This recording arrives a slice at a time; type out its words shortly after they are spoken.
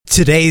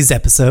Today's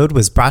episode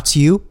was brought to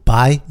you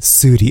by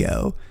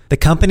Sudio, the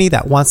company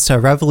that wants to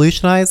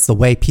revolutionize the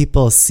way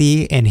people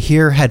see and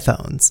hear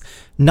headphones,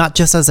 not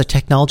just as a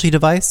technology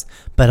device,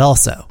 but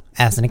also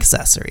as an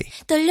accessory.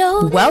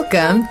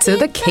 Welcome to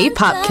the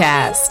K-Pop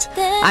Cast.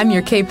 I'm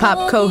your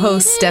K-Pop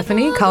co-host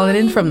Stephanie, calling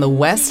in from the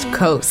West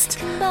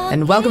Coast.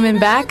 And welcoming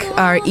back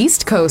our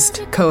East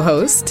Coast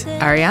co-host,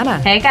 Ariana.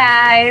 Hey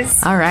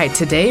guys! All right,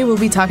 today we'll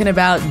be talking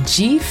about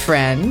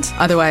G-Friend,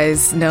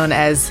 otherwise known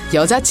as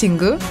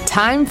여자친구,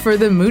 Time for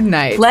the Mood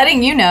Night.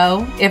 Letting you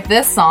know if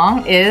this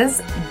song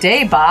is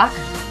daebak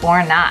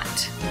or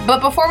not. But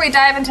before we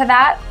dive into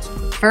that,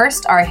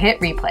 first our hit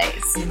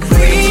replays.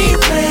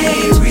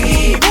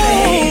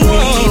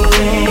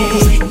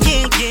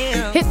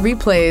 Hit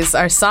replays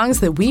are songs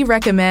that we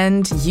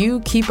recommend you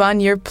keep on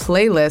your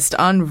playlist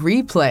on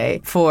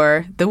replay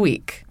for the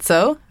week.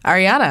 So,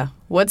 Ariana,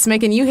 what's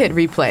making you hit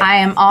replay? I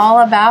am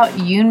all about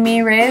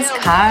Yoonmi Rae's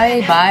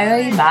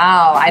가위바위보.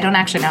 I don't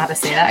actually know how to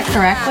say that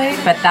correctly,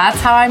 but that's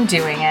how I'm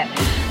doing it.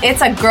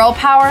 It's a girl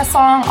power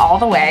song all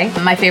the way.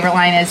 My favorite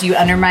line is, "You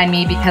undermine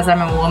me because I'm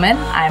a woman.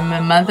 I'm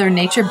a Mother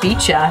Nature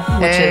beat ya,"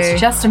 which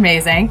is just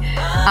amazing.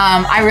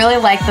 I really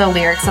like the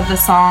lyrics of the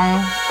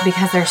song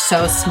because they're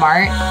so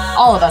smart.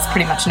 All of us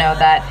pretty much know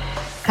that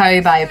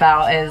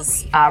가위바위보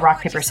is rock,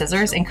 paper,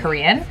 scissors in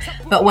Korean.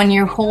 But when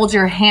you hold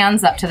your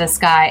hands up to the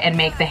sky and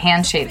make the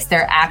hand shapes,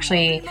 they're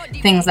actually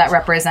things that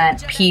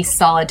represent peace,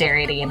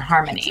 solidarity, and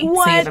harmony.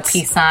 What? So you have a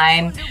peace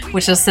sign,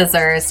 which is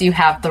scissors. You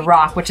have the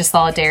rock, which is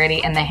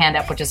solidarity, and the hand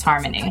up, which is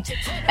harmony.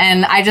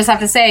 And I just have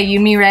to say,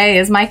 Yoonmi Rae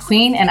is my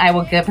queen, and I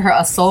will give her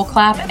a soul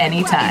clap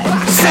anytime.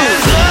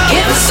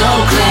 Give a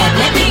soul clap,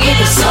 let me get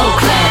a soul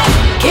clap.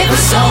 Give a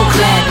soul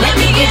clap, let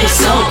me get a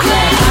soul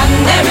clap.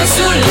 안 내면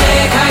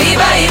술래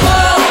가위바위보.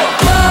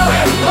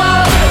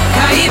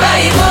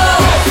 가위바위보.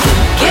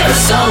 Give a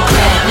soul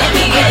clap, let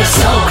me get a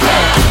soul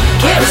clap.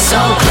 Give a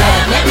soul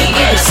clap, let me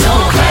get a soul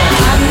clap.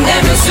 안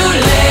내면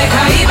술래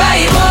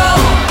가위바위보.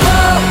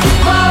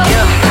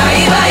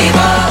 가위바위보.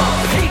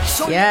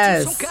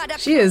 Yes,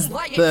 she is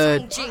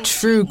the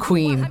true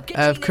queen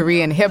of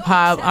Korean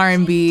hip-hop,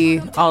 R&B,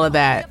 all of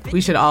that.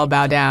 We should all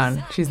bow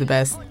down. She's the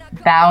best.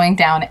 Bowing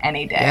down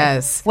any day.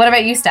 Yes. What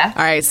about you, Steph?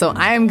 All right, so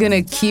I am going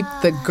to keep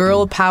the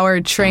girl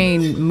power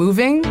train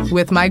moving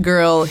with my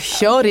girl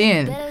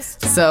Hyorin.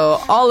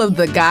 So all of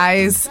the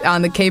guys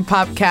on the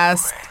K-Pop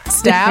cast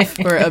staff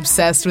were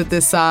obsessed with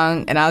this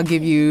song, and I'll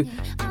give you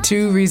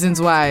 2 reasons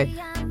why.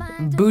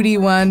 Booty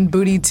 1,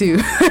 booty 2.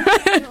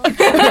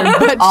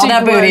 All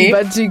that booty.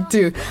 Butt cheek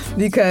 2.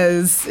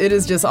 Because it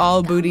is just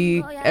all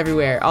booty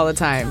everywhere, all the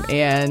time.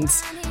 And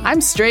I'm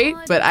straight,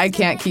 but I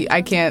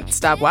can't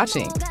stop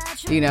watching.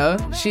 You know,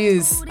 she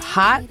is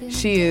hot,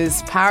 she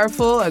is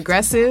powerful,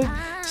 aggressive.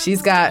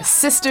 She's got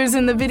sisters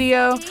in the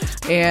video,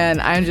 and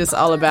I'm just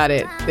all about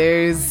it.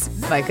 There's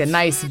like a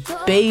nice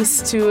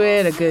bass to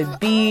it, a good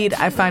beat.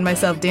 I find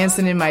myself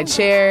dancing in my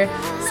chair.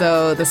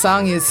 So the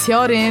song is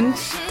Hyorin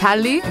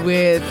달리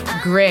with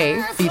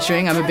Gray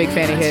featuring. I'm a big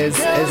fan of his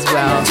as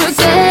well.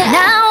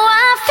 Now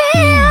I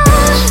feel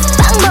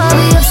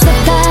방법이 없어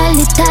달리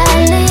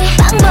달리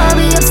방법이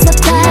없어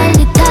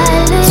달리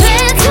달리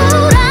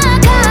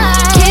되돌아가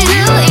길을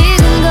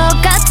잃은 것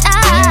같아.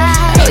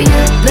 Oh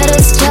you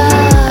better stop,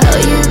 oh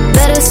you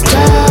better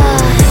stop.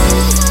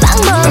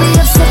 방법이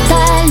없어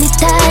달리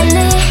달리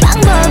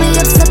방법이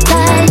없어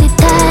달리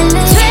달리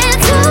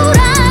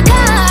되돌아가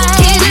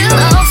길은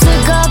없을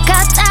것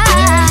같아.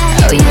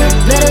 Oh you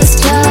better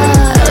stop,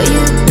 oh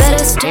you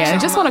better stop. And I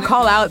just want to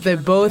call out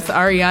that both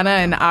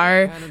Ariana and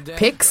our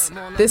picks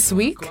this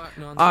week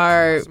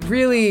are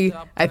really,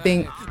 I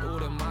think,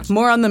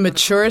 more on the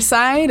mature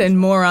side and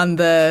more on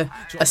the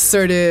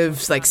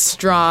assertive, like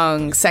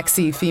strong,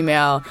 sexy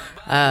female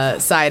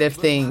side of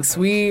things.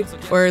 We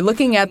were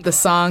looking at the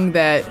song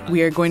that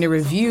we are going to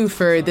review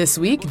for this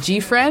week,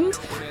 G-Friend.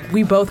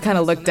 We both kind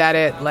of looked at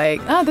it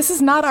like, this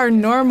is not our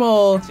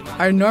normal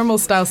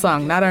style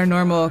song, not our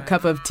normal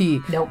cup of tea.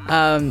 Nope.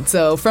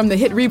 So from the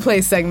hit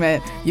replay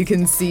segment, you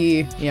can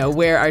see,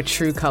 where our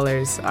true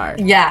colors are.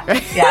 Yeah,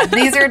 yeah.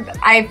 These are,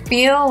 I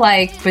feel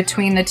like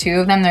between the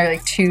two of them, they're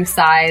like two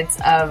sides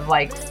of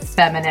like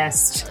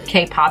feminist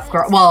K-pop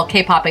girl, well,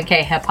 K-pop and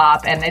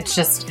K-hip-hop, and it's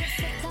just,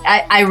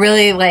 I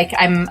really like,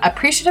 I'm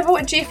appreciative of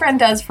what G-Friend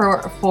does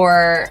for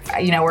we're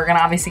gonna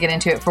obviously get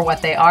into it for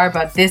what they are,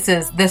 but this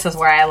is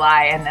where I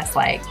lie in this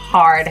like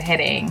hard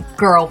hitting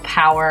girl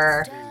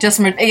power.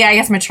 I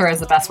guess mature is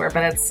the best word,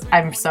 but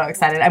I'm so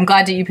excited. I'm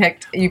glad that you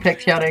picked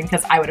Hyorin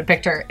because I would have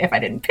picked her if I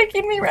didn't pick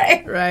Yoonmi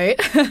Rae. Right.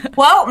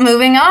 Well,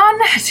 moving on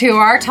to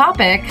our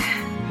topic,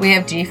 we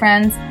have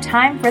G-Friend's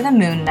Time for the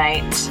Moon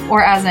Night,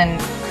 or as in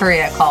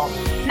Korea called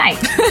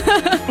Night.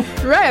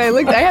 Right,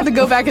 I had to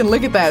go back and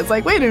look at that. It's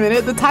like, wait a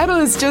minute, the title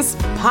is just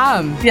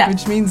Pam,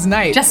 which means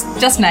night.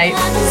 Just night.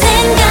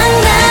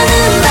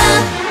 생각나는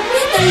밤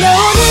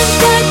떨려오는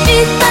별빛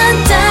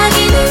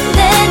반짝이는데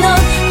넌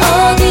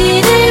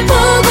어디를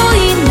보고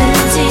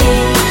있는지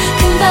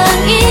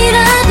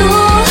금방이라도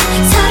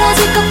사라질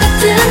것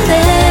같은데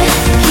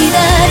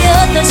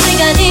기다렸던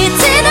시간이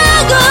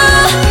지나고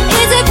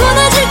이제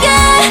보내줄게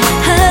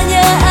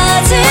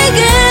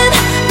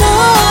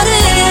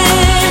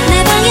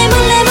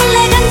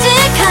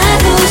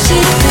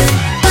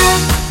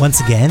Once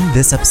again,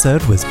 this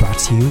episode was brought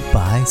to you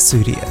by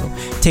Studio.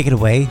 Take it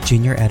away,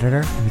 junior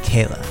editor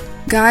Michaela.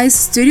 Guys,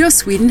 Studio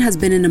Sweden has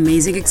been an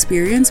amazing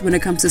experience when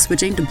it comes to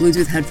switching to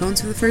Bluetooth headphones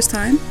for the first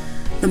time.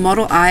 The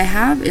model I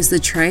have is the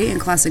Tray in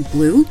Classic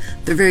Blue.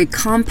 They're very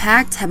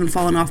compact, haven't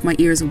fallen off my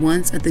ears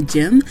once at the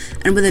gym,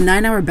 and with a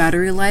 9-hour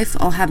battery life,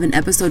 I'll have an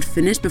episode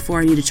finished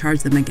before I need to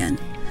charge them again.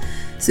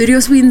 Studio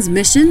Sweden's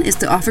mission is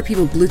to offer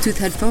people Bluetooth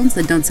headphones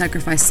that don't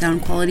sacrifice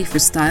sound quality for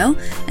style,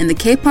 and the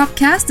K-pop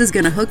cast is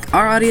going to hook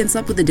our audience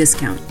up with a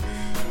discount.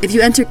 If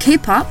you enter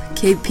K-pop,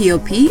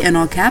 K-P-O-P, in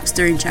all caps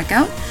during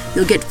checkout,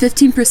 you'll get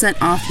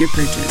 15% off your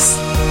purchase.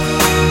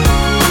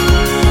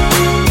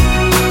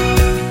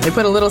 They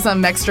put a little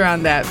something extra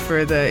on that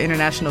for the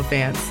international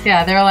fans.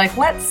 Yeah, they were like,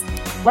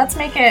 let's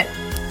make it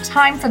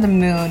time for the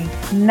moon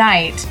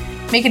night,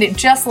 making it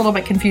just a little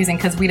bit confusing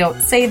because we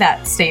don't say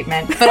that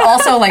statement, but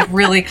also like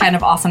really kind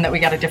of awesome that we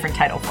got a different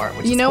title for it.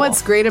 Which You is know cool.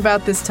 what's great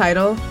about this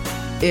title?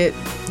 It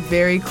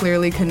very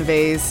clearly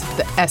conveys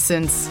the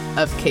essence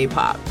of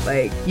K-pop.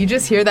 Like, you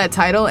just hear that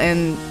title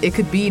and it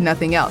could be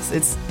nothing else.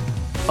 It's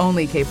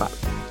only K-pop.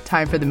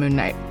 Time for the moon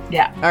night.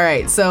 Yeah. All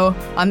right, so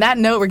on that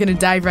note, we're going to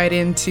dive right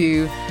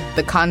into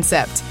the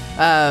concept.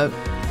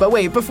 But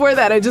wait, before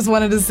that, I just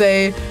wanted to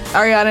say,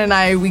 Ariana and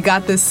I, we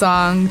got this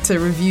song to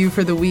review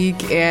for the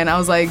week, and I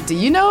was like, do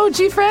you know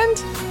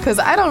G-Friend? Because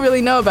I don't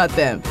really know about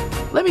them.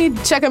 Let me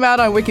check them out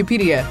on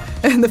Wikipedia.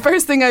 And the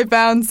first thing I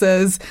found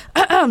says,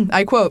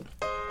 I quote,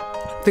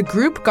 "The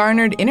group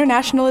garnered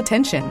international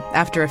attention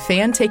after a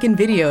fan-taken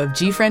video of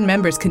G-Friend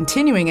members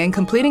continuing and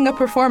completing a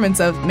performance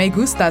of Me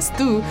Gustas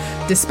Tu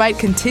despite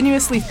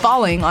continuously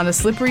falling on a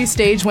slippery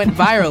stage went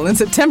viral in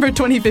September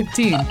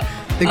 2015.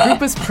 The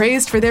group was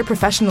praised for their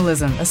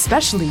professionalism,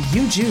 especially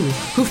Yoo-Joo,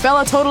 who fell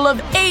a total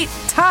of 8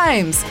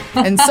 times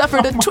and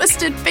suffered a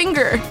twisted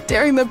finger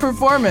during the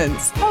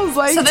performance." I was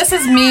like, So this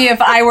is me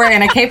if I were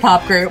in a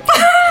K-pop group.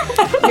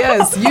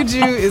 yes,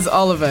 Yoo-Joo is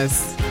all of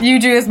us.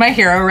 Yoo-Joo is my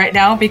hero right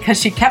now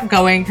because she kept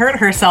going, hurt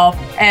herself,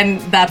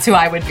 and that's who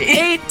I would be.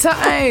 8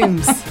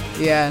 times!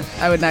 Yeah,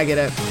 I would not get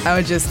up. I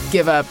would just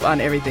give up on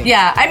everything.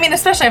 Yeah, I mean,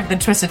 especially with the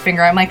twisted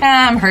finger, I'm like,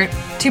 I'm hurt.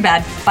 Too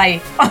bad.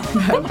 Bye.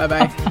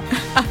 Bye-bye.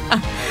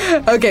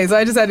 Okay, so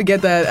I just had to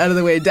get that out of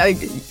the way.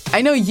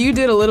 I know you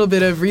did a little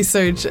bit of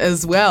research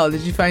as well.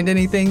 Did you find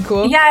anything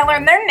cool? Yeah, I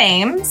learned their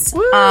names.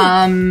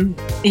 Woo.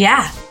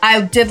 Yeah,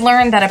 I did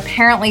learn that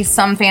apparently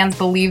some fans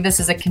believe this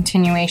is a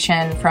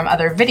continuation from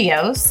other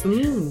videos.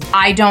 Ooh.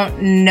 I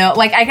don't know.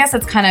 Like, I guess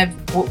it's kind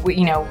of,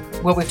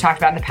 what we've talked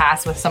about in the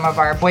past with some of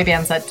our boy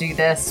bands that do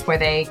this, where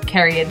they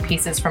carry in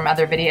pieces from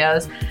other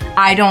videos.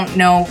 I don't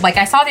know. Like,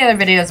 I saw the other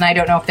videos, and I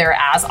don't know if they're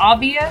as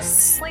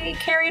obviously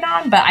carried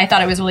on, but I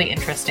thought it was really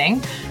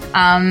interesting.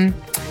 I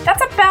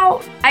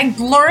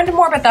learned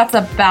more, but that's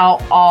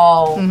about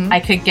all I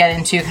could get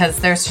into because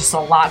there's just a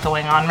lot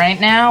going on right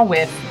now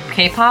with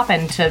K-pop,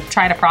 and to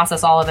try to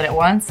process all of it at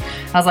once,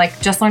 I was like,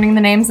 just learning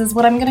the names is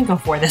what I'm going to go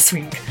for this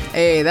week.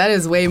 Hey, that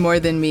is way more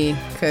than me,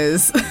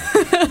 because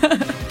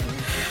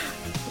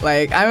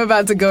like, I'm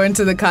about to go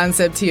into the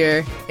concept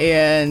here,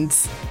 and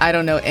I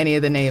don't know any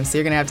of the names, so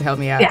you're going to have to help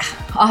me out. Yeah,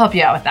 I'll help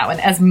you out with that one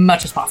as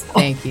much as possible.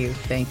 Thank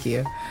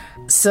you.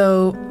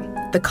 So,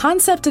 the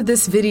concept of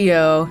this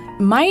video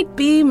might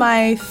be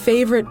my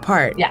favorite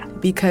part. Yeah.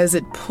 Because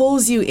it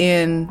pulls you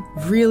in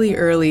really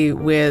early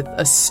with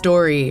a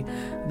story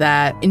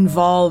that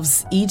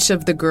involves each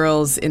of the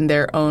girls in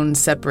their own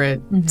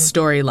separate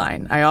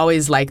storyline. I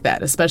always like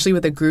that, especially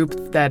with a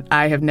group that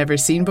I have never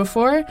seen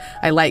before.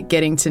 I like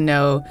getting to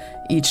know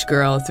each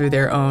girl through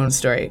their own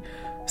story.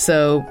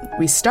 So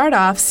we start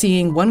off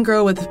seeing one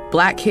girl with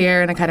black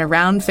hair and a kind of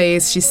round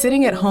face. She's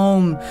sitting at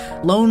home,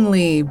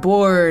 lonely,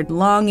 bored,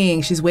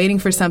 longing. She's waiting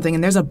for something,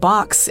 and there's a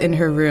box in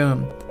her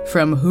room.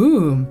 From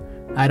whom?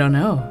 I don't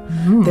know.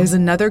 There's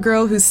another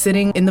girl who's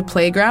sitting in the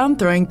playground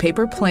throwing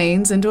paper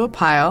planes into a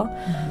pile.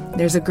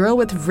 There's a girl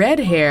with red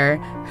hair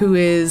who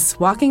is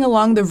walking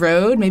along the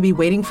road, maybe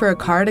waiting for a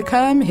car to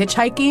come,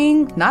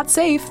 hitchhiking, not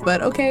safe,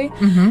 but okay.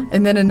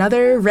 And then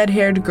another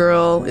red-haired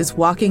girl is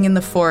walking in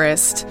the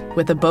forest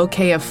with a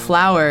bouquet of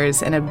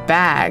flowers and a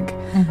bag.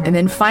 And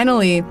then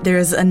finally,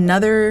 there's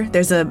another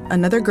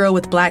girl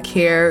with black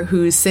hair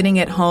who's sitting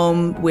at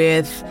home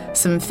with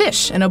some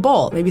fish in a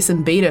bowl, maybe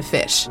some betta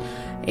fish.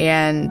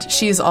 And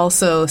she's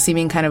also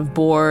seeming kind of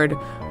bored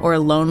or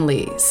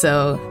lonely.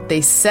 So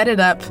they set it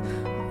up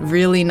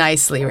really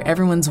nicely where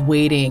everyone's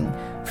waiting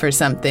for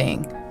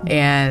something.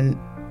 And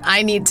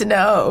I need to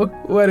know,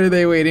 what are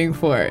they waiting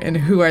for? And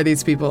who are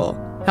these people?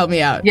 Help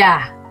me out.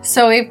 Yeah.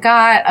 So we've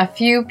got a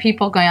few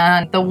people going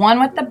on. The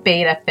one with the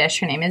betta fish,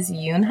 her name is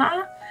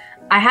Yoonha.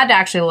 I had to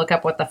actually look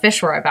up what the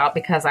fish were about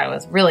because I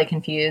was really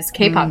confused.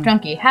 K-pop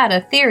Junkie had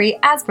a theory,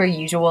 as per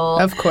usual.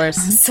 Of course.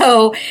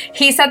 So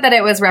he said that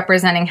it was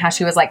representing how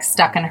she was like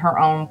stuck in her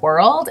own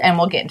world, and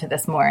we'll get into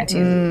this more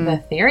into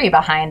the theory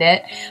behind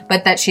it,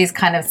 but that she's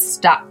kind of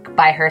stuck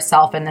by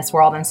herself in this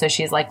world, and so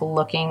she's like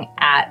looking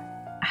at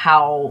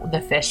how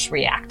the fish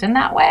react in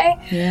that way.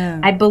 Yeah.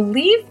 I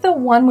believe the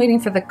one waiting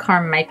for the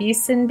car might be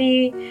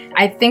Cindy.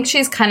 I think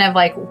she's kind of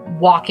like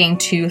walking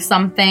to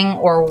something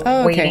or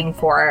waiting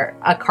for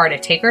a car to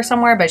take her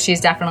somewhere, but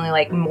she's definitely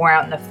like more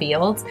out in the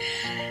fields.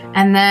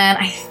 And then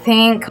I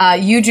think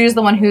Yuju's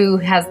the one who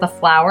has the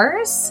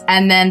flowers.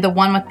 And then the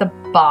one with the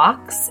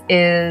box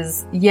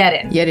is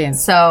Yerin.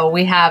 So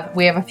we have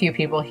a few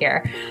people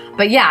here.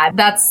 But yeah,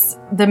 that's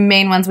the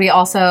main ones.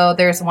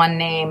 There's one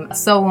named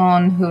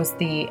Sowon, who's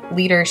the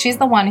leader. She's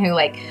the one who,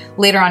 like,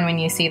 later on when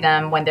you see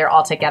them, when they're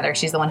all together,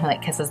 she's the one who,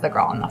 like, kisses the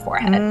girl on the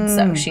forehead.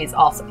 So she's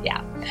also,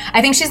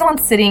 I think she's the one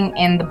sitting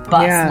in the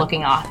bus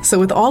looking off. So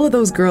with all of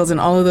those girls and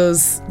all of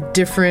those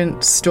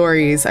different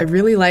stories, I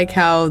really like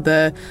how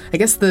the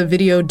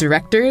video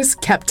directors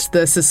kept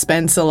the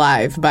suspense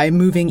alive by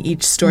moving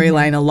each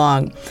storyline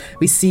along.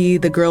 We see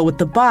the girl with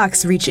the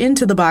box reach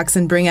into the box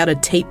and bring out a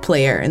tape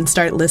player and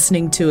start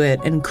listening to it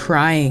and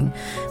crying.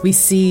 We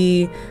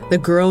see the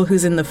girl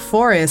who's in the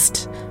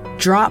forest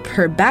drop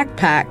her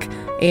backpack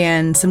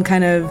and some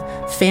kind of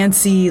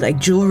fancy like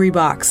jewelry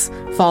box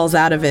falls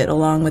out of it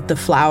along with the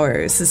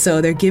flowers. So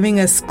they're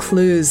giving us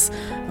clues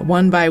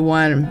one by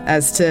one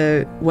as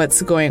to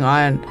what's going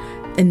on.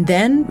 And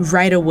then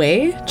right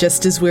away,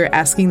 just as we're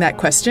asking that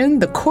question,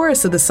 the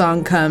chorus of the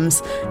song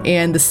comes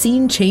and the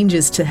scene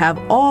changes to have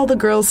all the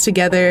girls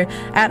together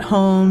at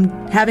home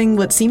having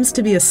what seems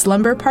to be a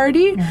slumber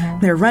party.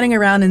 They're running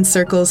around in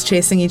circles,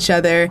 chasing each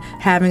other,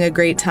 having a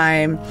great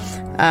time.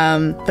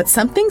 But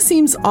something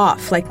seems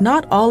off. Like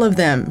not all of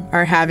them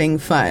are having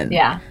fun.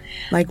 Yeah.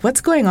 Like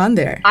what's going on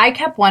there? I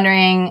kept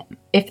wondering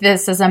if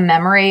this is a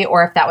memory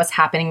or if that was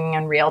happening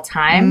in real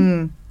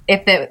time.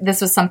 If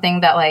this was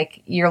something that,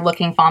 like, you're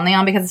looking fondly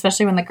on, because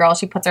especially when the girl,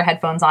 she puts her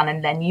headphones on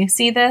and then you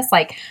see this,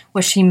 like,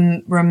 was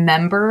she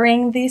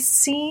remembering these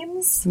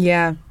scenes?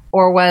 Yeah.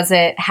 Or was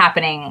it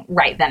happening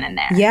right then and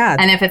there? Yeah.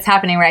 And if it's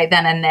happening right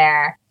then and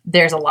there,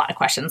 there's a lot of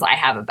questions I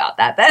have about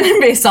that then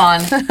based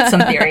on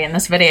some theory in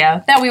this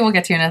video that we will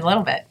get to in a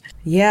little bit.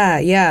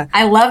 Yeah.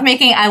 I love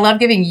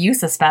giving you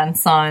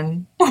suspense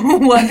on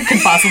what could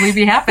possibly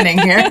be happening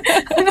here.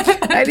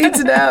 I need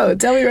to know.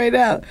 Tell me right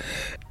now.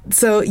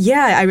 So,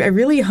 yeah, I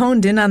really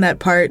honed in on that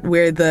part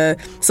where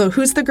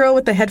who's the girl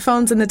with the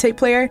headphones and the tape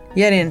player?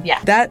 Yerin. Yeah.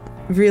 That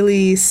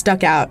really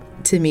stuck out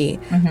to me.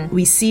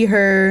 We see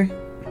her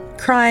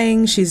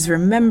crying. She's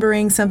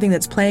remembering something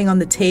that's playing on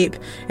the tape.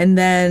 And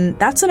then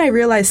that's when I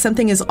realized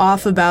something is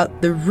off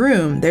about the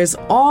room. There's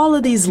all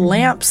of these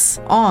lamps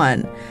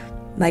on.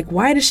 Like,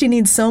 why does she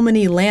need so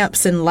many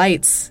lamps and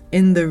lights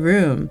in the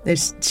room?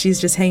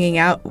 She's just hanging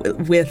out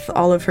with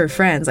all of her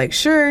friends. Like,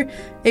 sure,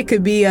 it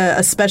could be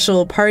a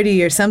special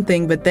party or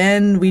something, but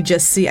then we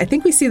see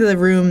the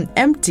room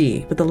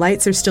empty, but the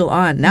lights are still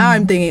on. Now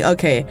I'm thinking,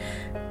 okay,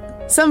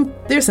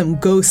 there's some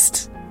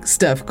ghost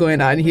stuff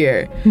going on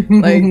here.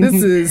 Like,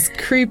 this is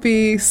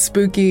creepy,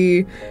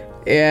 spooky,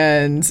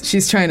 and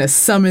she's trying to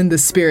summon the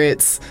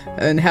spirits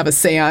and have a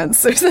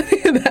seance or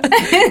something.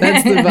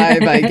 That's the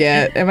vibe I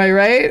get. Am I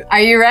right?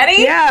 Are you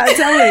ready? Yeah,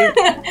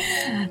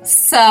 tell me.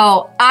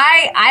 So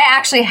I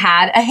actually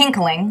had an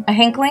inkling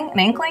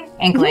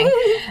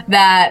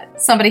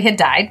that somebody had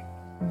died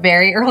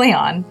very early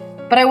on,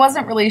 but I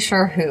wasn't really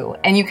sure who.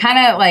 And you kind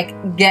of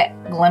like get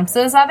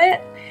glimpses of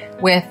it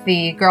with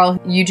the girl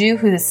Yuju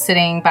who's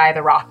sitting by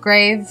the rock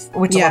grave,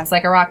 which looks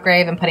like a rock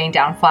grave, and putting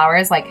down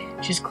flowers. Like,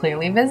 she's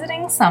clearly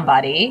visiting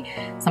somebody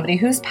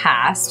who's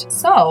passed.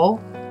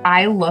 So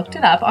I looked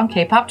it up on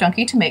K-Pop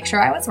Junkie to make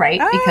sure I was right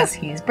because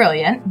he's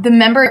brilliant. The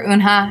member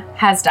Eunha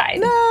has died.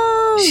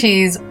 No!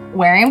 She's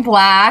wearing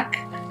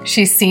black.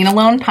 She's seen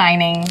alone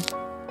pining.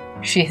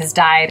 She has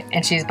died,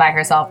 and she's by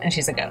herself, and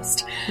she's a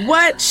ghost.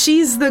 What?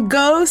 She's the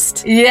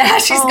ghost? Yeah,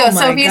 she's a ghost.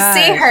 So if you gosh.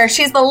 see her,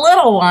 she's the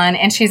little one,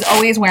 and she's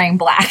always wearing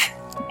black.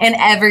 In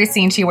every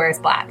scene, she wears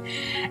black.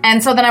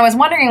 And so then I was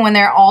wondering, when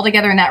they're all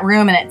together in that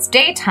room and it's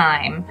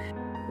daytime,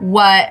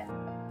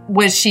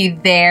 was she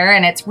there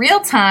and it's real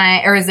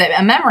time, or is it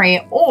a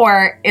memory,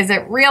 or is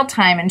it real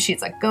time and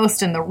she's a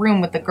ghost in the room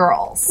with the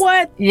girls?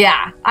 What?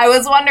 Yeah. I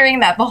was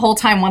wondering that the whole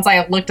time once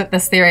I looked at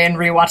this theory and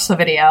rewatched the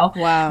video.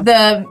 Wow.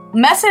 The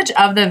message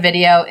of the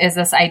video is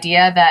this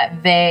idea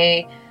that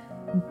they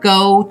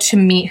go to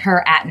meet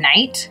her at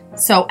night.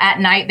 So at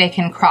night they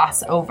can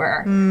cross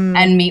over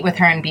and meet with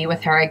her and be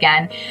with her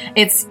again.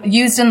 It's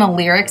used in the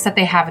lyrics that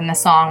they have in the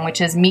song,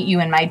 which is meet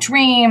you in my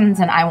dreams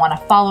and I want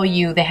to follow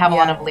you. They have a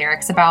lot of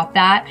lyrics about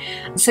that.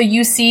 So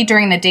you see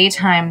during the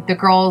daytime, the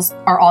girls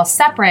are all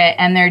separate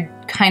and they're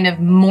kind of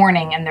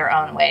mourning in their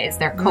own ways.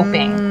 They're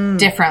coping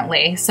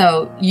differently.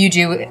 So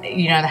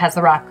Yuju, that has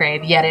the rock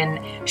grave.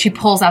 Yerin, she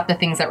pulls out the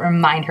things that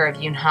remind her of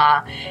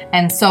Eunha.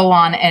 And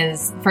Sowon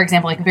is, for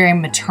example, like very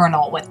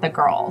maternal with the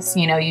girls.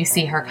 You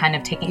see her kind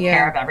of taking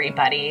care of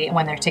everybody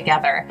when they're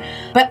together.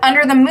 But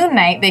under the moon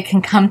night, they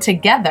can come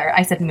together.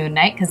 I said moon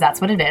night because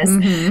that's what it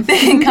is. They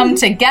can come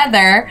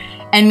together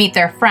and meet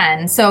their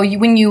friends. So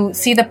when you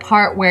see the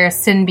part where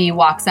Sinbi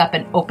walks up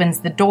and opens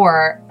the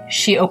door,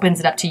 she opens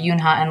it up to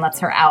Yoonha and lets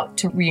her out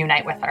to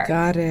reunite with her.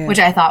 Got it. Which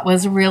I thought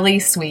was really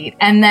sweet.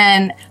 And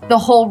then the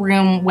whole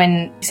room, when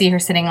you see her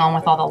sitting on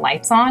with all the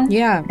lights on,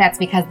 Yeah. that's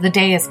because the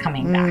day is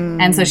coming back.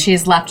 And so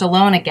she's left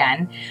alone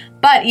again.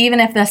 But even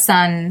if the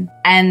sun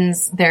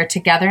ends their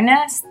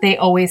togetherness, they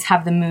always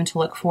have the moon to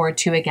look forward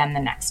to again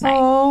the next night.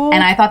 Aww.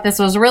 And I thought this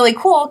was really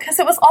cool because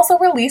it was also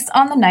released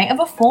on the night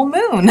of a full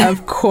moon.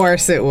 Of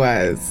course it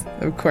was.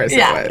 Of course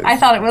Yeah, it was. I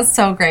thought it was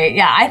so great.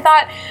 Yeah, I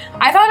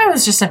thought it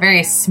was just a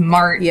very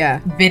smart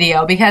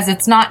video because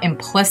it's not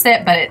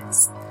implicit, but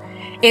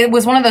it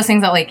was one of those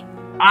things that like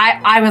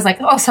I was like,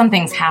 oh,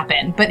 something's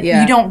happened, but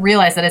you don't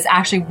realize that it's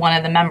actually one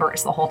of the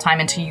members the whole time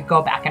until you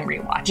go back and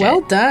rewatch it.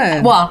 Well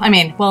done. Well, I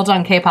mean, well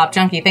done, K-pop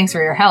junkie. Thanks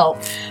for your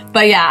help.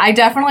 But yeah, I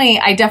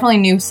definitely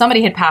knew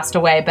somebody had passed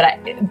away.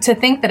 But to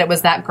think that it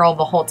was that girl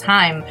the whole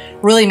time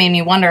really made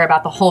me wonder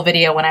about the whole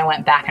video when I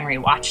went back and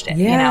rewatched it.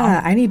 Yeah, you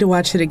know? I need to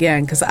watch it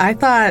again because I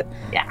thought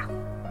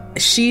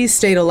she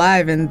stayed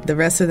alive and the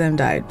rest of them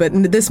died. But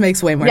this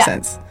makes way more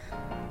sense.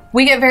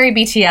 We get very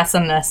BTS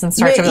in this and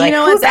start to be you like,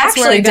 know who's what? That's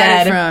actually where I got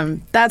dead? it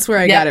from. That's where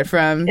I got it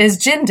from. Is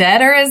Jin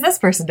dead or is this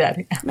person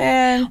dead?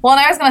 Man. Well,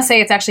 and I was going to say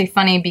it's actually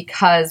funny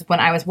because when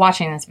I was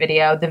watching this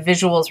video, the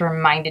visuals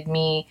reminded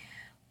me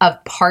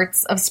of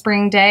parts of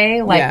Spring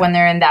Day, like when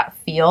they're in that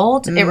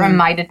field. It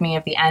reminded me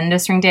of the end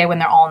of Spring Day when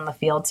they're all in the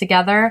field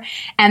together.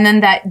 And then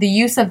that the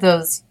use of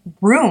those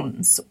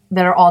rooms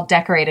that are all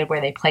decorated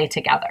where they play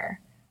together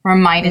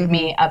reminded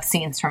me of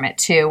scenes from it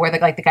too, where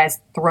the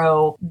guys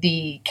throw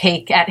the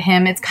cake at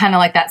him. It's kind of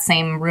like that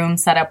same room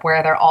setup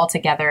where they're all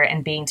together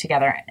and being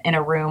together in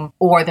a room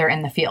or they're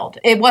in the field.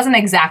 It wasn't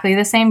exactly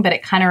the same, but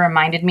it kind of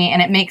reminded me,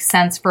 and it makes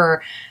sense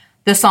for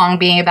the song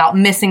being about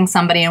missing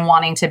somebody and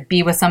wanting to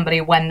be with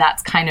somebody when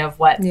that's kind of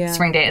what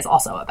Spring Day is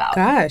also about.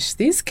 Gosh,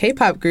 these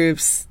K-pop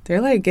groups, they're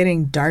like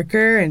getting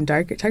darker and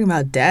darker, talking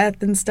about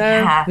death and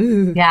stuff.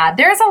 Yeah,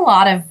 there's a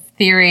lot of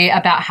theory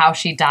about how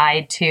she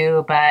died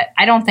too, but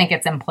I don't think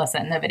it's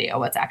implicit in the video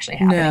what's actually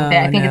happening.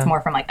 I think it's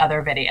more from like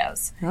other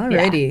videos.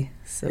 Alrighty,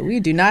 so we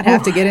do not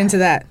have to get into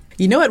that.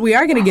 You know what we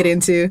are going to get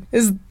into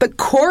is the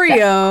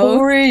choreo.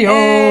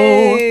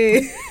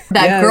 Hey.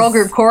 That girl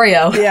group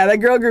choreo. Yeah, that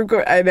girl group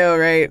choreo. I know,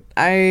 right?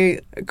 I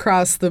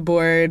across the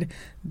board,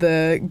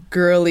 the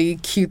girly,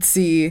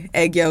 cutesy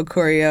Aegyo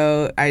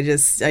choreo,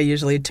 I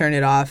usually turn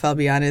it off, I'll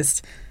be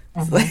honest.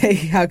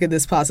 Like, how could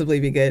this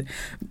possibly be good?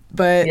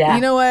 But you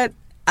know what?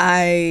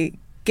 I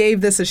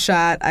gave this a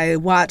shot. I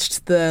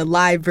watched the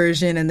live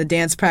version and the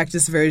dance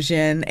practice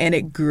version, and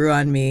it grew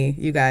on me,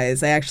 you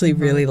guys. I actually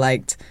really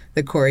liked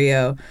the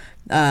choreo.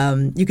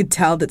 You could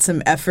tell that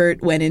some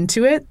effort went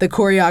into it. The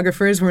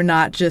choreographers were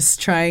not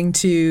just trying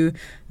to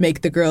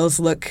make the girls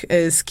look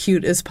as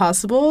cute as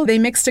possible. They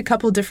mixed a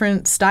couple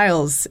different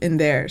styles in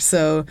there.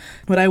 So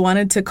what I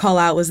wanted to call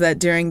out was that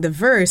during the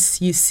verse,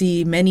 you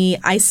see many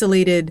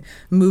isolated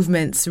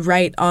movements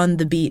right on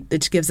the beat,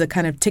 which gives a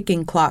kind of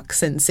ticking clock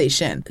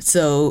sensation.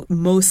 So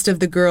most of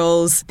the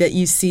girls that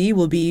you see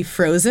will be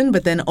frozen,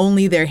 but then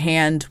only their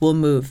hand will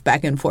move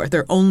back and forth,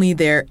 or only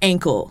their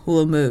ankle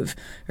will move,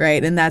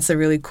 right? And that's a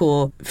really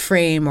cool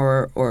frame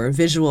or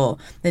visual.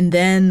 And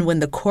then when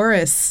the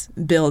chorus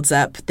builds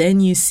up, then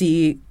you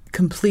see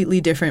completely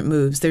different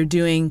moves. They're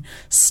doing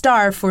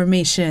star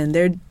formation.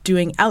 They're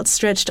doing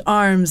outstretched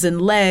arms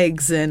and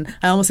legs, and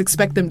I almost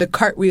expect them to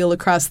cartwheel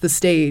across the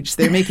stage.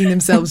 They're making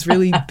themselves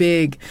really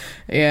big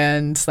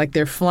and like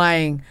they're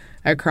flying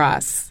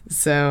across.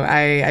 So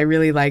I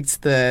really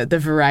liked the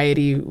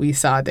variety we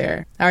saw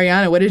there.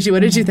 Ariana, what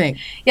did you think?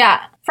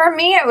 Yeah. For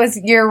me, it was,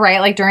 you're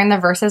right, like during the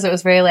verses, it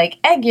was very like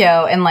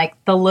Aegyo and like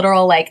the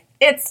literal like,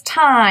 it's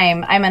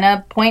time, I'm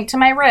gonna point to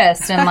my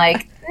wrist and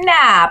like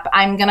nap,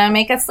 I'm gonna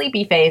make a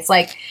sleepy face.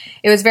 Like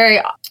it was very,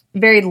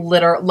 very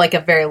literal, like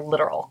a very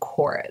literal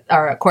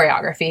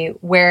choreography.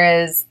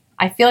 Whereas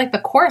I feel like the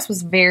chorus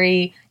was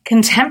very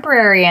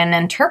contemporary and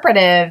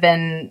interpretive,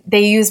 and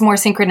they used more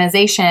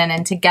synchronization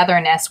and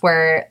togetherness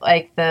where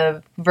like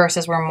the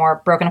verses were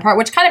more broken apart,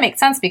 which kind of makes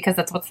sense because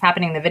that's what's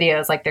happening in the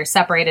videos. Like they're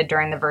separated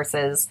during the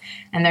verses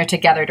and they're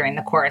together during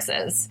the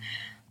choruses.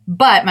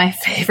 But my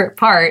favorite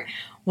part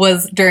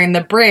was during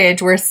the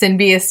bridge where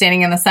Sinbi is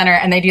standing in the center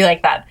and they do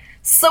like that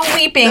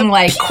sweeping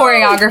like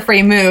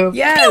choreography move.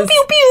 Yes. Pew,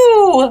 pew,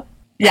 pew.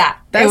 Yeah.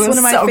 That's it was one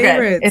of my so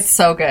favorites. Good. It's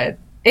so good.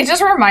 It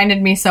just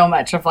reminded me so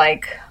much of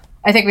like,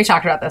 I think we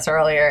talked about this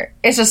earlier.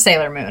 It's just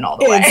Sailor Moon all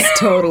the way. It's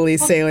totally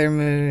Sailor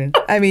Moon.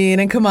 I mean,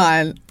 and come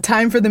on,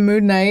 time for the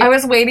Moon Knight. I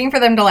was waiting for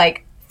them to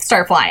like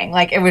start flying.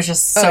 Like it was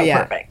just so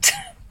perfect.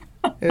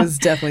 It was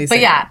definitely But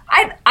yeah,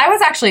 I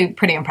was actually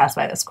pretty impressed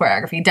by this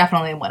choreography.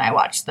 Definitely when I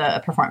watched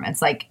the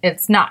performance. Like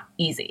it's not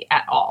easy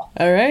at all.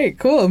 All right,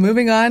 cool.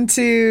 Moving on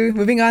to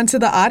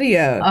the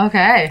audio.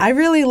 Okay. I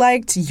really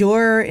liked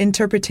your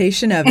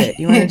interpretation of it.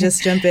 You want to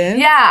just jump in?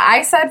 Yeah,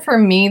 I said for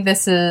me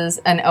this is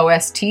an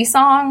OST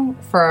song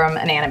from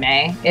an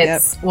anime.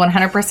 It's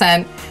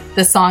 100%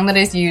 the song that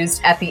is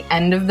used at the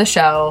end of the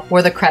show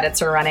where the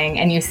credits are running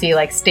and you see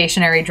like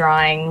stationary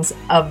drawings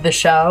of the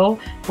show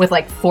with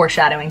like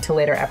foreshadowing to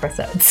later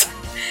episodes.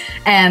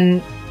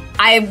 And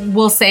I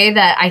will say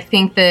that I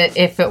think that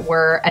if it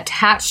were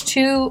attached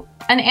to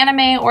an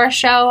anime or a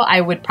show,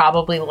 I would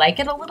probably like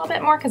it a little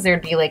bit more because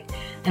there'd be like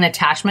an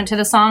attachment to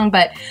the song.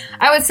 But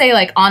I would say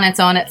like on its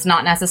own, it's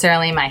not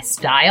necessarily my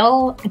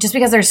style just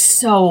because they're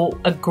so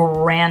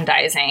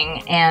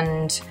aggrandizing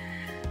and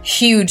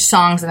huge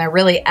songs and they're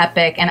really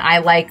epic. And I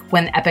like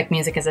when epic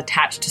music is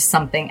attached to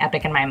something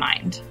epic in my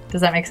mind.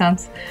 Does that make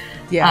sense?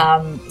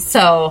 Yeah.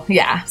 So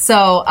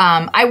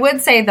I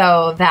would say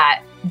though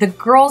that the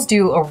girls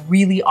do a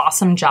really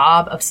awesome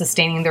job of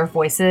sustaining their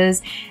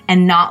voices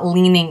and not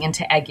leaning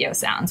into Eggyo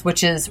sounds,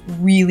 which is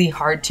really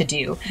hard to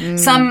do.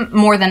 Some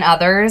more than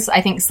others.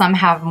 I think some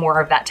have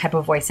more of that type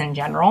of voice in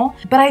general.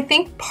 But I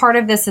think part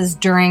of this is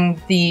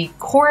during the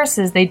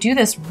choruses, they do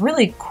this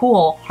really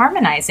cool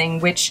harmonizing,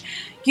 which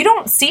you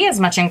don't see as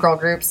much in girl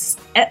groups.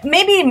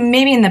 Maybe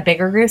in the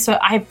bigger groups, so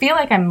I feel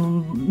like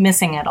I'm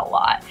missing it a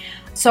lot.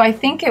 So I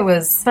think it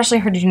was especially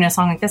hard to do in a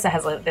song like this that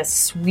has like this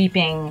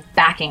sweeping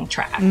backing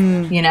track,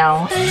 you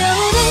know?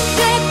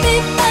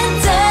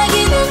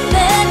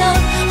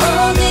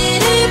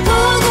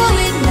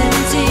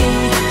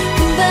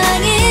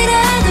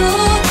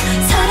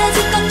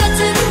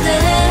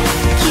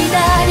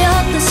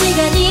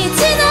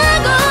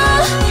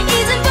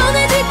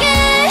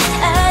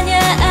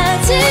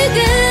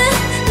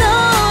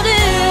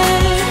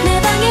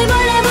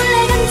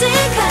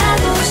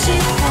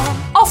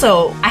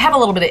 Also, I have a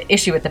little bit of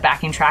issue with the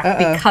backing track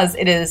because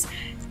it is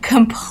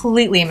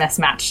completely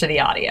mismatched to the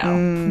audio.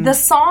 The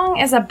song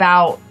is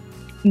about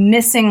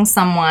missing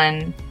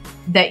someone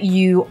that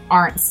you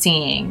aren't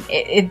seeing.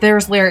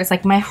 There's lyrics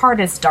like, my heart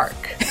is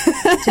dark.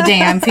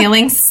 Today I'm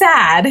feeling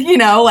sad. You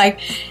know,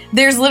 like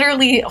there's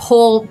literally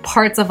whole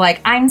parts of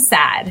like, I'm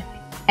sad.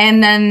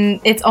 And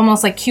then it's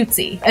almost like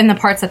cutesy in the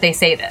parts that they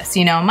say this,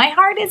 you know, my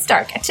heart is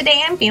dark.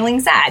 Today I'm feeling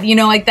sad. You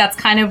know, like that's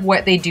kind of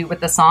what they do with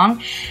the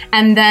song.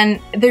 And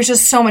then there's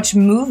just so much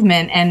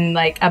movement and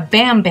like a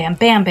bam, bam,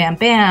 bam, bam,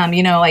 bam,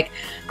 you know, like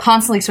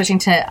constantly switching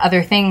to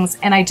other things.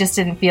 And I just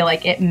didn't feel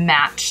like it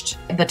matched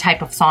the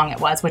type of song it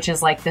was, which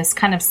is like this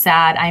kind of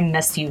sad, I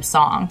miss you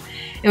song.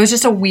 It was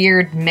just a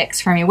weird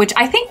mix for me, which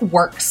I think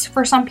works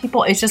for some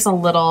people. It's just a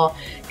little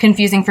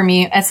confusing for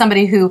me as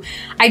somebody who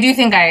I do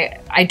think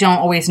I don't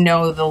always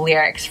know the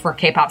lyrics for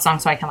K-pop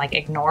songs, so I can like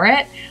ignore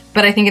it.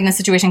 But I think in this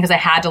situation, because I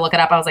had to look it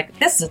up, I was like,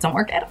 this doesn't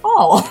work at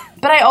all.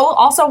 But I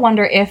also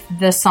wonder if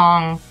the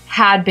song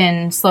had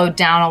been slowed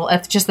down,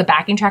 if just the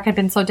backing track had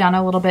been slowed down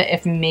a little bit,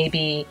 if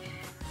maybe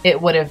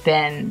it would have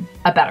been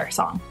a better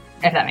song,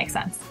 if that makes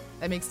sense.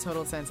 That makes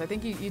total sense. I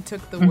think you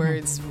took the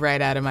words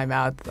right out of my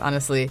mouth,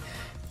 honestly.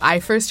 I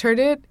first heard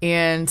it,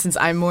 and since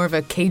I'm more of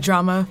a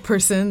K-drama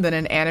person than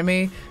an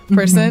anime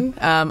person,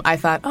 I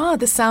thought, oh,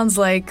 this sounds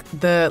like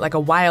a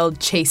wild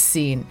chase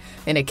scene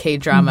in a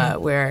K-drama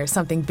where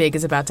something big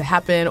is about to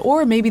happen,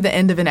 or maybe the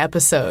end of an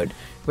episode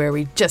where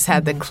we just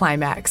had the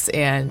climax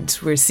and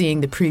we're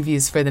seeing the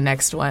previews for the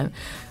next one,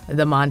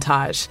 the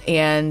montage.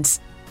 And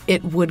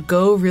it would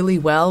go really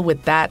well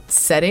with that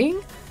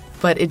setting,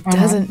 but it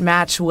doesn't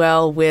match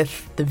well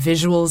with the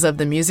visuals of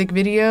the music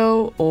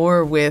video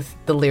or with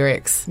the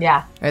lyrics.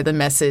 Yeah. Or the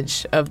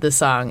message of the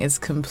song. It's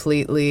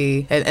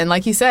completely... And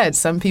like you said,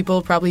 some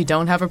people probably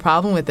don't have a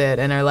problem with it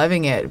and are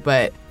loving it,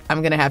 but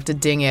I'm going to have to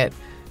ding it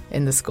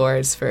in the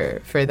scores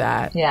for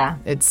that. Yeah.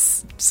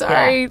 It's,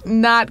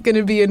 not going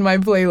to be in my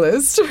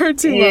playlist for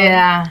too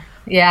long.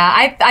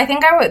 Yeah. I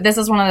think this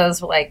is one of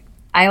those, like,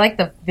 I like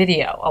the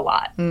video a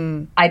lot.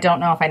 I don't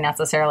know if I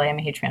necessarily am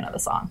a huge fan of the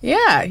song.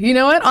 Yeah, you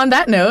know what? On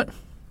that note,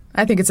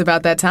 I think it's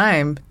about that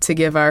time to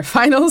give our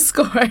final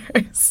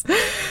scores.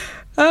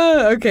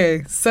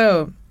 Okay,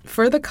 so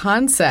for the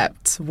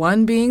concept,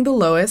 1 being the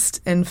lowest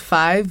and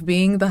 5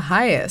 being the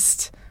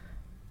highest.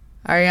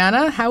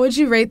 Ariana, how would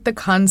you rate the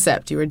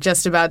concept? You were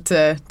just about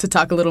to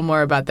talk a little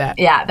more about that.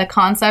 Yeah, the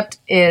concept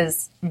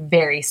is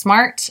very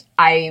smart.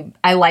 I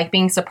like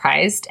being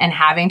surprised and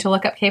having to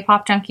look up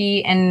K-Pop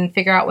Junkie and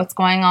figure out what's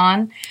going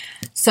on.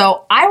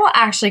 So I will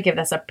actually give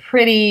this a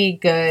pretty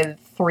good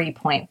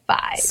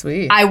 3.5.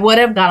 Sweet. I would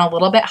have gone a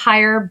little bit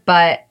higher,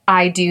 but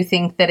I do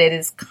think that it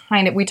is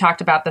kind of, we talked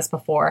about this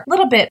before, a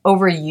little bit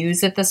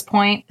overused at this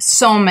point.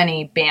 So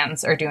many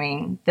bands are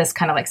doing this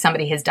kind of like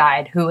somebody has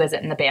died, who is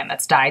it in the band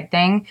that's died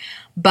thing.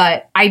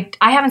 But I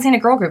haven't seen a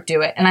girl group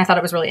do it, and I thought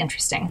it was really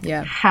interesting.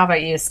 Yeah. How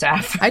about you,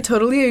 Steph? I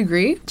totally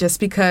agree, just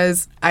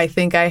because I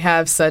think I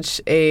have such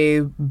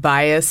a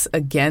bias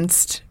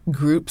against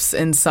groups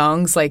and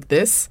songs like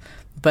this.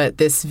 But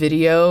this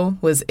video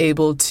was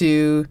able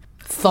to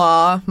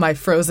thaw my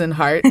frozen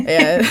heart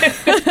and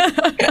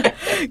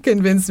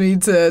convince me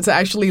to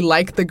actually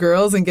like the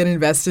girls and get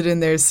invested in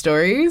their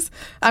stories.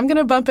 I'm going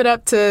to bump it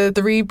up to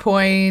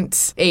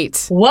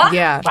 3.8. What?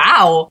 Yeah.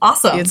 Wow.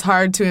 Awesome. It's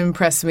hard to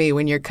impress me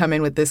when you're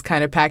coming with this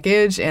kind of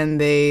package,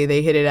 and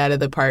they hit it out of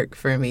the park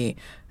for me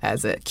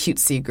as a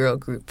cutesy girl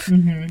group.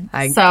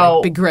 I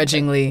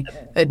begrudgingly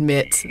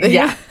admit.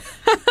 Yeah.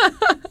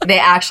 they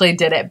actually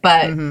did it,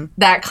 but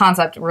that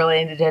concept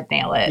really did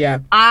nail it. Yeah.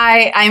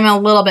 I'm a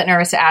little bit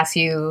nervous to ask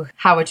you,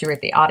 how would you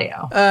rate the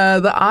audio?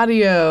 The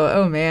audio,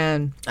 oh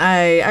man,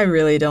 I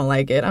really don't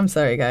like it. I'm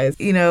sorry, guys.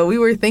 You know, we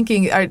were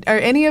thinking, are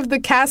any of the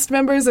cast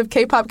members of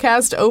K-Pop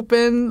Cast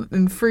open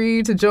and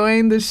free to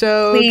join the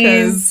show? Please.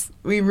 Because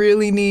we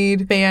really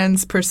need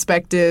fans'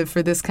 perspective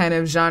for this kind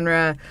of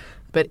genre.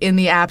 But in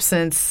the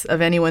absence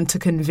of anyone to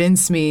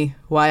convince me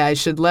why I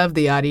should love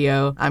the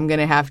audio, I'm going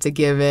to have to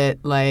give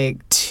it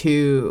like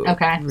 2.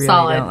 Okay, really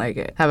solid. Don't like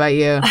it. How about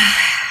you?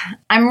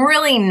 I'm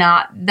really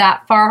not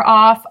that far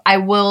off. I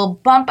will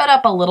bump it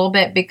up a little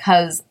bit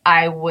because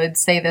I would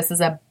say this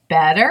is a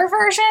better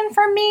version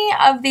for me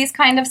of these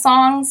kind of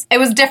songs. It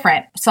was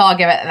different, so I'll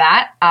give it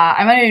that.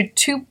 I'm going to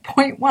do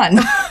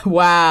 2.1.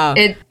 Wow.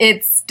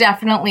 It's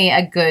definitely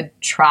a good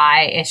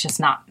try. It's just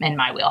not in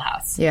my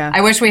wheelhouse. Yeah. I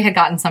wish we had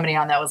gotten somebody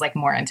on that was like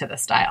more into the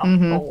style a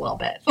little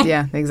bit.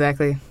 Yeah,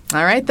 exactly.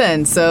 All right,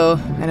 then. So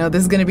I know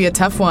this is going to be a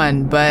tough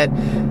one, but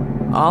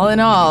all in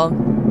all,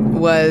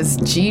 was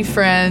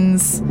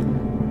G-Friend's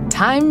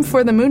Time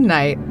for the Moon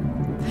Night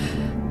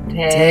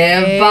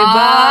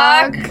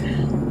Daebak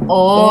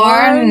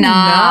or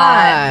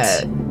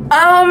not?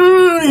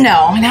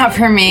 No, not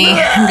for me.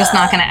 I'm just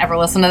not going to ever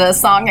listen to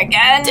this song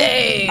again.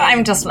 Dang.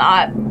 I'm just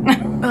not.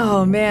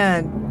 Oh,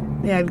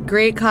 man. Yeah,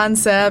 great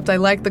concept. I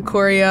like the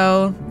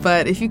choreo.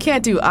 But if you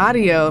can't do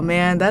audio,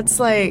 man, that's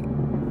like...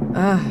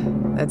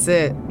 that's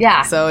it.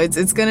 Yeah. So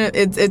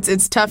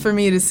it's tough for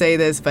me to say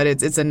this, but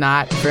it's a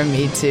not from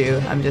me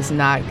too. I'm just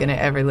not gonna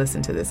ever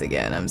listen to this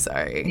again. I'm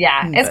sorry.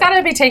 Yeah, it's got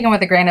to be taken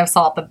with a grain of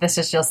salt that this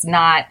is just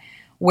not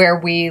where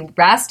we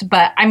rest.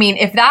 But I mean,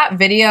 if that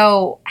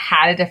video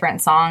had a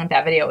different song,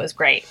 that video was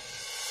great.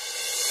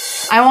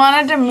 I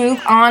wanted to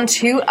move on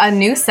to a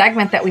new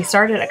segment that we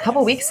started a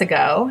couple weeks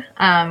ago.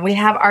 We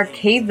have our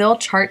Kville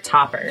chart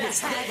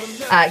toppers.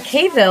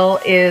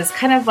 Kville is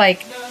kind of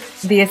like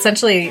the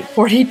essentially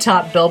 40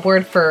 top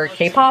billboard for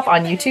K-pop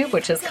on YouTube,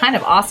 which is kind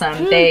of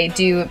awesome. They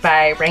do it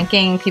by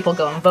ranking. People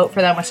go and vote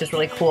for them, which is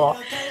really cool.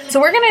 So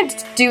we're going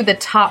to do the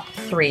top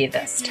 3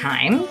 this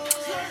time.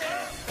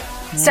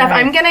 Steph,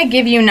 I'm going to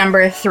give you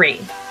number 3.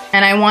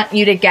 And I want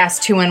you to guess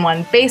 2 and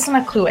 1 based on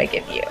a clue I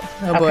give you.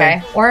 Oh, boy.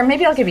 Okay? Or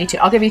maybe I'll give you 2.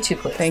 I'll give you 2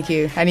 clues. Thank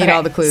you. I need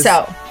all the clues.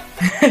 So,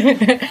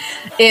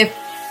 if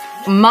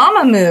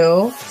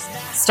Mamamoo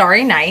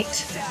Starry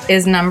Night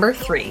is number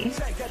 3,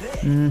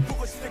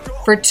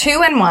 for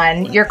 2 and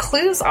 1, your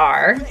clues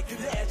are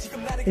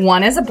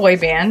 1 is a boy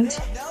band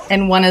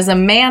and 1 is a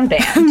man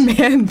band.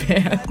 Man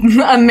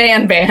band. A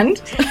man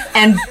band.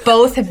 And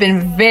both have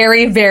been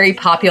very, very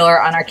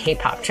popular on our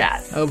K-pop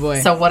chat. Oh, boy.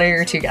 So what are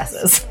your 2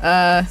 guesses?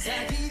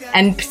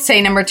 And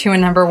say number 2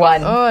 and number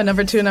 1. Oh,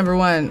 number 2 and number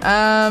 1.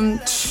 I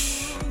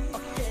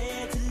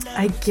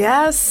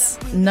guess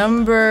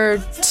number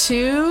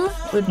 2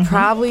 would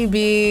probably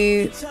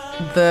be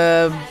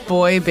the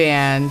boy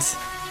band.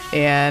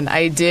 And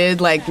I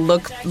did like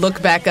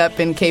look back up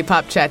in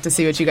K-pop chat to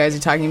see what you guys are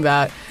talking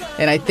about,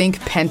 and I think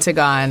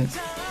Pentagon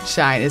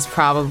Shine is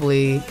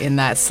probably in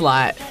that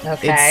slot.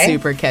 Okay. It's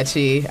super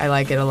catchy. I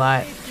like it a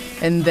lot.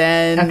 And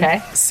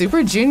then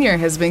Super Junior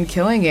has been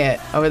killing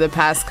it over the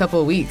past couple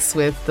of weeks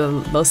with the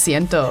Lo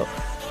Siento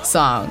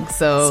song.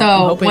 So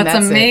I'm hoping what's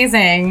that's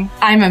amazing,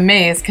 I'm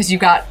amazed because you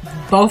got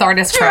both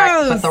artists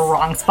correct, but the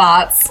wrong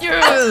spots.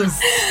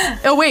 Yes.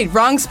 Oh, wait,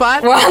 wrong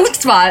spot? Wrong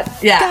spot.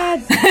 Yeah.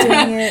 God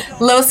dang it.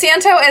 Lo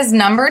Siento is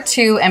number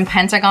 2 and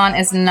Pentagon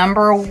is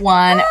number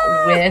 1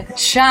 with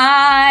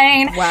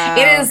Shine. Wow.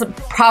 It has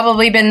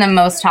probably been the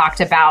most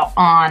talked about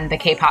on the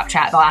K-pop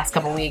chat the last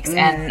couple weeks,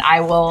 and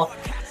I will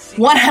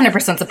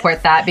 100%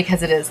 support that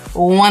because it is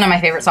one of my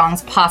favorite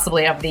songs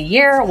possibly of the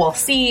year. We'll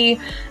see.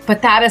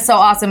 But that is so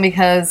awesome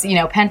because, you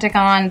know,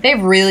 Pentagon,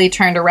 they've really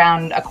turned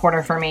around a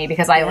quarter for me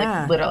because I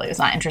like literally was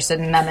not interested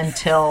in them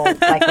until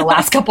like the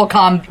last couple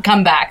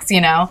comebacks,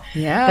 you know?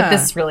 Yeah. But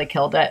this really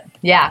killed it.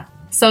 Yeah.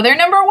 So they're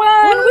number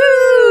 1.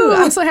 Woo!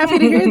 I'm so happy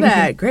to hear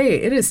that.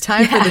 Great. It is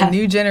time for the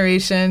new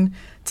generation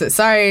to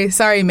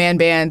sorry man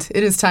band.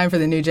 It is time for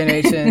the new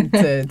generation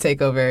to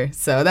take over.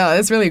 So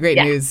that's really great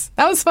news.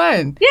 That was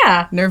fun.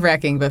 Yeah.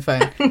 Nerve-wracking, but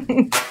fun.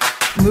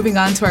 Moving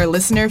on to our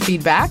listener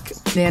feedback.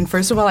 And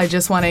first of all, I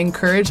just want to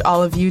encourage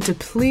all of you to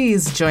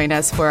please join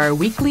us for our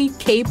weekly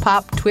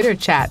K-pop Twitter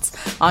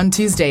chats on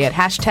Tuesday at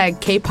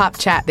hashtag K-pop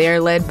chat. They are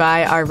led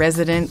by our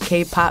resident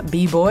K-pop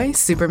b-boy,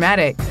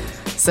 Supermatic.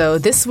 So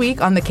this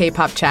week on the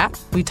K-pop chat,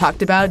 we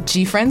talked about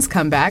G-Friend's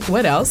comeback.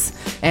 What else?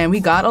 And we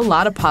got a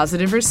lot of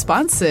positive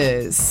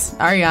responses.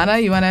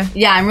 Ariana, you want to?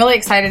 Yeah, I'm really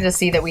excited to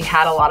see that we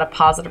had a lot of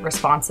positive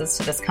responses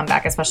to this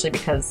comeback, especially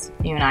because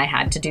you and I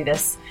had to do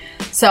this.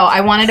 So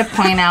I wanted to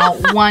point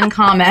out one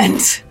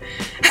comment.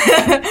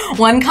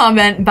 One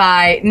comment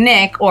by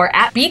Nick or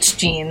at Beach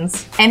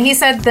Jeans, and he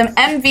said the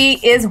MV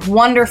is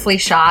wonderfully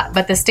shot,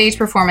 but the stage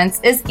performance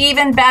is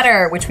even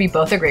better, which we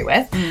both agree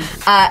with.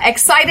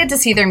 Excited to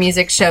see their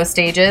music show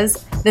stages.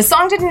 The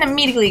song didn't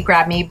immediately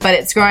grab me, but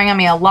it's growing on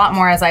me a lot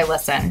more as I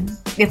listen.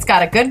 It's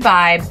got a good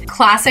vibe,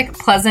 classic,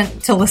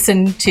 pleasant to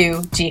listen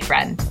to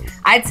G-Friend.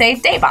 I'd say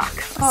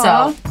Daebak.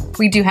 So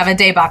we do have a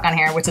Daebak on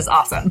here, which is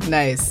awesome.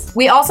 Nice.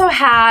 We also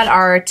had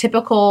our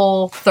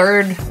typical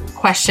third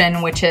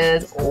question, which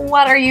is,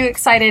 what are you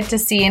excited to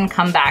see in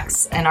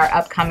comebacks in our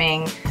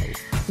upcoming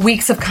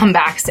weeks of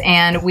comebacks?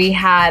 And we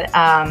had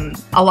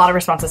a lot of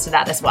responses to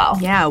that as well.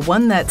 Yeah,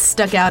 one that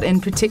stuck out in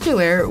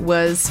particular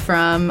was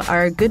from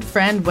our good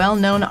friend,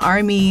 well-known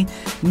ARMY,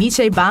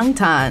 Miche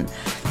Bangtan.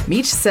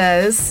 Mich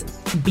says,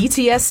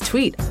 BTS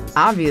tweet,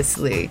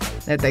 obviously.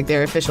 That's like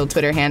their official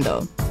Twitter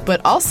handle. But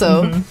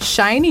also,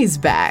 SHINee's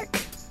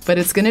back. But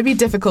it's going to be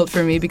difficult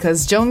for me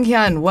because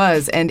Jonghyun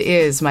was and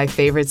is my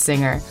favorite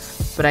singer.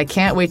 But I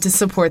can't wait to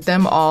support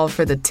them all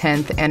for the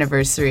 10th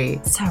anniversary.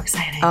 So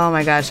exciting. Oh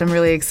my gosh, I'm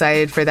really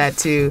excited for that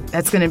too.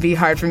 That's going to be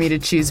hard for me to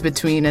choose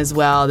between as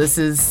well. This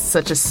is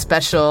such a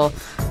special,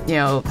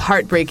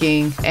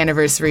 heartbreaking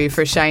anniversary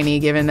for SHINee,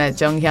 given that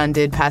Jonghyun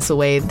did pass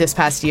away this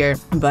past year.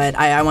 But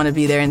I want to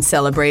be there and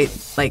celebrate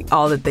like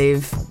all that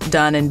they've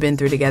done and been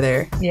through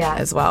together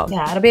as well.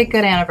 Yeah, it'll be a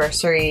good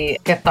anniversary,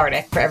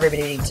 cathartic for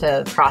everybody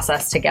to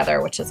process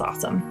together, which is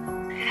awesome.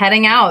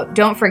 Heading out,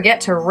 don't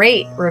forget to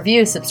rate,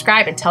 review,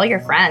 subscribe, and tell your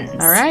friends.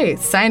 All right,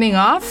 signing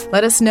off.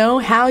 Let us know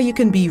how you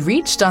can be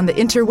reached on the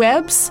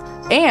interwebs.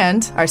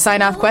 And our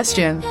sign-off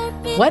question,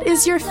 what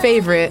is your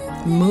favorite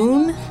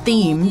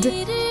moon-themed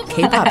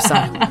K-pop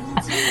song?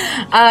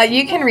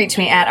 You can reach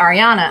me at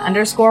Ariana_Y_Khan,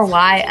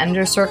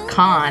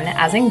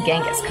 as in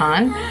Genghis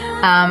Khan.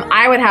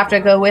 I would have to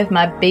go with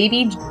my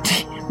baby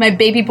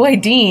boy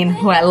Dean,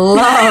 who I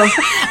love.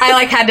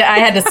 I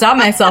had to stop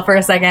myself for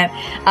a second.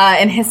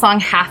 And his song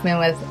Half Moon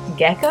with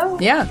Gecko.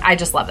 Yeah. I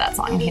just love that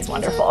song. He's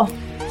wonderful.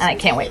 And I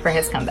can't wait for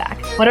his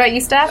comeback. What about you,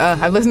 Steph?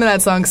 I've listened to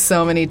that song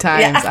so many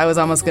times. Yeah. I was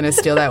almost going to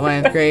steal that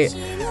one. Great.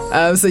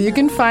 So you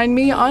can find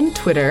me on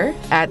Twitter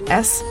at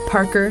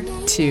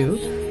sparker2.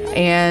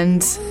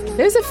 And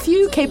there's a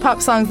few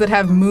K-pop songs that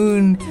have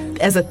moon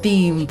as a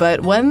theme,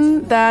 but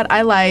one that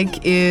I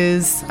like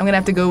is, I'm going to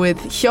have to go with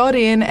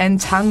Hyorin and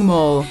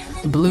Changmo,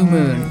 Blue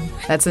Moon.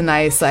 That's a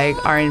nice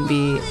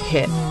R&B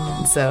hit.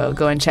 So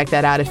go and check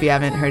that out if you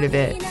haven't heard of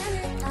it.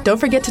 Don't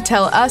forget to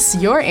tell us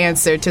your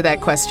answer to that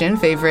question,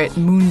 favorite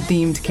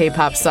moon-themed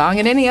K-pop song,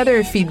 and any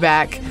other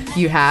feedback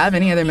you have,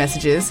 any other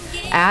messages,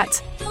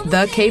 at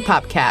the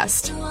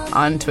K-Popcast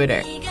on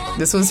Twitter.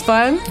 This was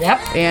fun. Yep.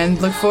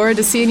 And look forward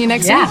to seeing you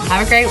next Yeah, week.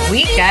 have a great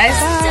week, guys.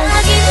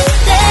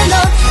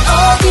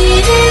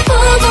 어디를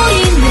보고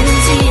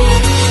있는지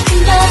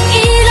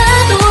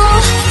금방이라도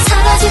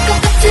사라질 것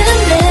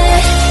같은데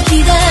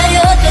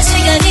기다렸던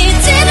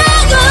시간이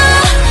지나고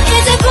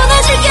이제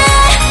끊어질게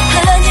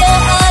아니야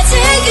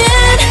아직은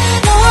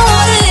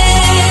너를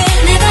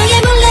내 방에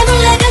몰래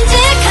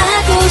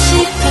간직하고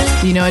싶은.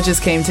 You know what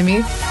just came to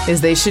me?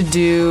 Is they should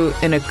do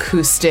an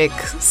acoustic,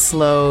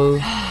 slow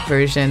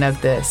version of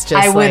this.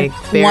 Just I would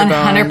bare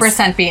 100%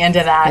 bones. be into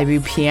that. Maybe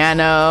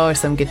piano or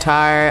some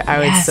guitar. I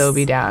would so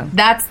be down.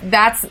 That's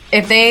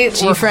if they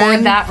record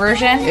G-Friend, that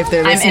version, If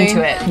they're I'm listening,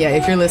 into it. Yeah,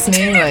 if you're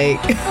listening,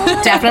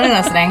 Definitely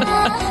listening.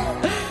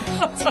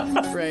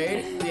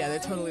 right? Yeah, they're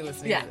totally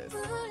listening Yeah. to this.